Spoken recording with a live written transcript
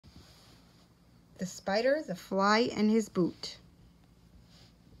The Spider, the Fly, and his Boot.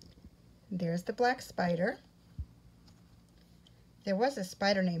 There's the black spider. There was a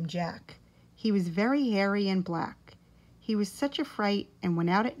spider named Jack. He was very hairy and black. He was such a fright and went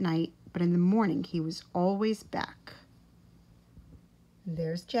out at night, but in the morning he was always back. And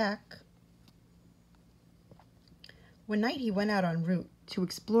there's Jack. One night he went out en route to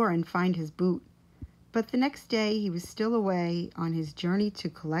explore and find his boot, but the next day he was still away on his journey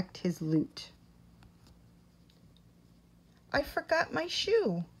to collect his loot. I forgot my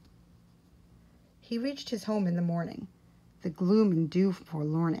shoe. He reached his home in the morning, the gloom and dew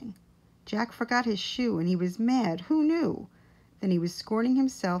forlorning. Jack forgot his shoe, and he was mad, who knew? Then he was scorning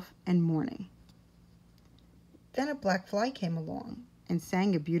himself and mourning. Then a black fly came along and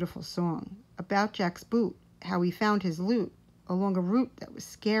sang a beautiful song about Jack's boot, how he found his loot along a route that was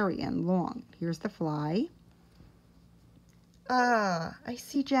scary and long. Here's the fly. Ah, I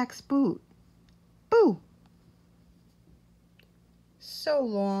see Jack's boot. Boo! So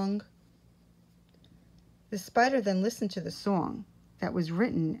long. The spider then listened to the song that was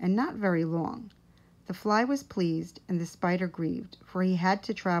written and not very long. The fly was pleased and the spider grieved, for he had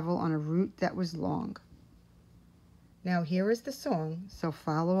to travel on a route that was long. Now here is the song, so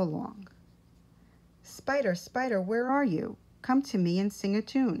follow along. Spider, spider, where are you? Come to me and sing a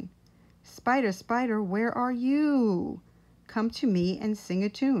tune. Spider, spider, where are you? Come to me and sing a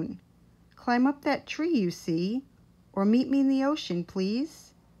tune. Climb up that tree you see, or meet me in the ocean,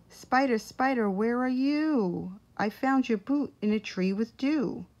 please. Spider, spider, where are you? I found your boot in a tree with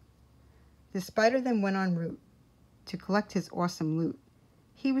dew. The spider then went en route to collect his awesome loot.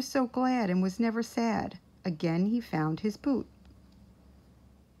 He was so glad and was never sad. Again he found his boot.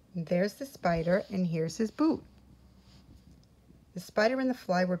 There's the spider, and here's his boot. The spider and the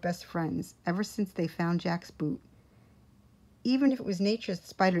fly were best friends ever since they found Jack's boot. Even if it was nature's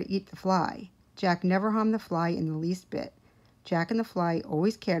spider to eat the fly, Jack never harmed the fly in the least bit. Jack and the fly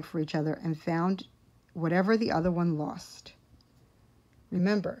always cared for each other and found whatever the other one lost.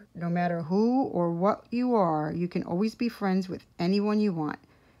 Remember, no matter who or what you are, you can always be friends with anyone you want.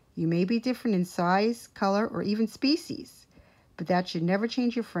 You may be different in size, color, or even species, but that should never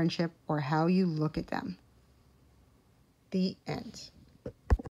change your friendship or how you look at them. The end.